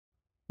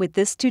With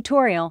this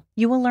tutorial,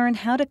 you will learn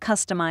how to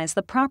customize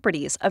the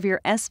properties of your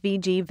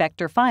SVG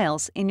vector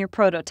files in your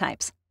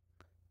prototypes.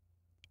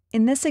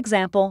 In this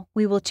example,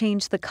 we will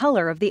change the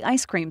color of the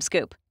ice cream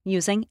scoop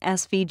using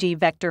SVG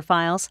vector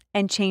files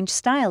and change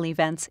style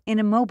events in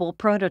a mobile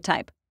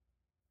prototype.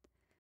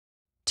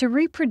 To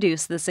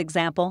reproduce this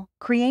example,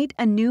 create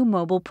a new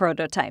mobile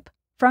prototype.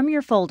 From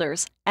your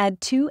folders,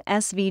 add 2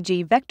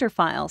 SVG vector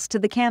files to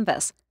the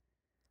canvas.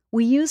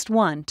 We used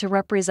one to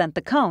represent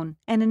the cone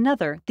and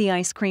another the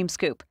ice cream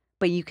scoop,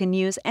 but you can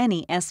use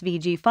any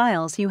SVG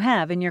files you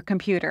have in your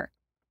computer.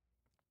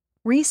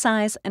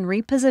 Resize and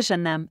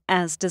reposition them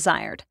as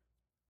desired.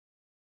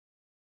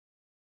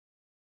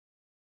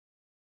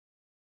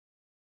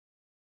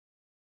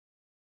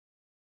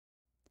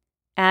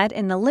 Add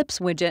an ellipse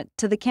widget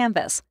to the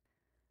canvas.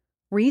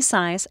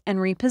 Resize and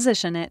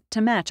reposition it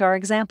to match our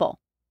example.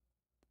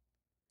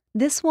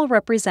 This will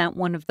represent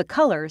one of the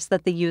colors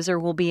that the user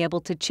will be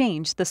able to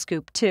change the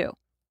scoop to.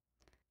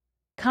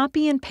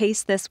 Copy and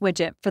paste this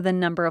widget for the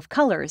number of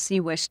colors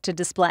you wish to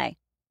display.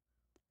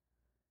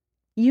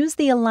 Use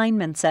the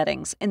alignment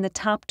settings in the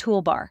top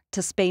toolbar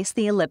to space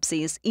the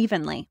ellipses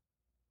evenly.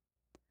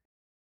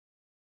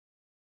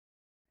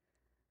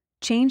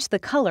 Change the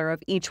color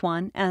of each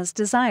one as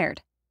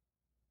desired.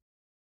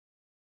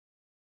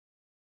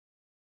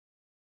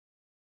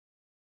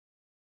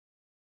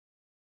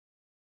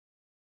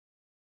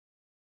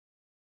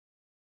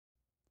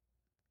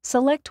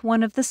 Select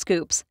one of the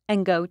scoops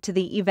and go to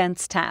the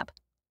Events tab.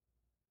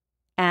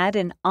 Add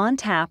an On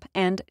Tap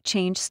and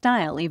Change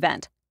Style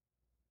event.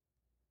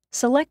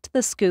 Select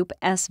the scoop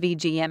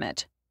SVG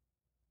image.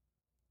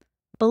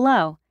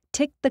 Below,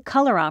 tick the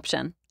Color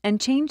option and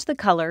change the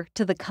color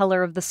to the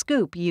color of the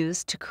scoop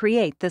used to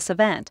create this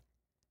event.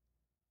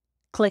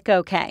 Click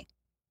OK.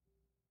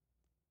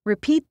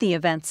 Repeat the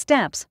event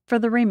steps for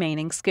the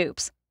remaining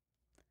scoops.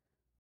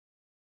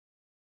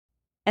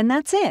 And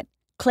that's it!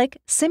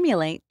 Click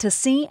Simulate to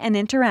see and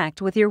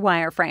interact with your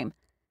wireframe.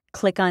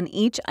 Click on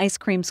each ice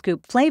cream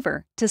scoop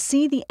flavor to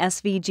see the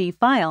SVG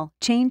file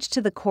change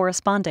to the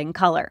corresponding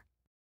color.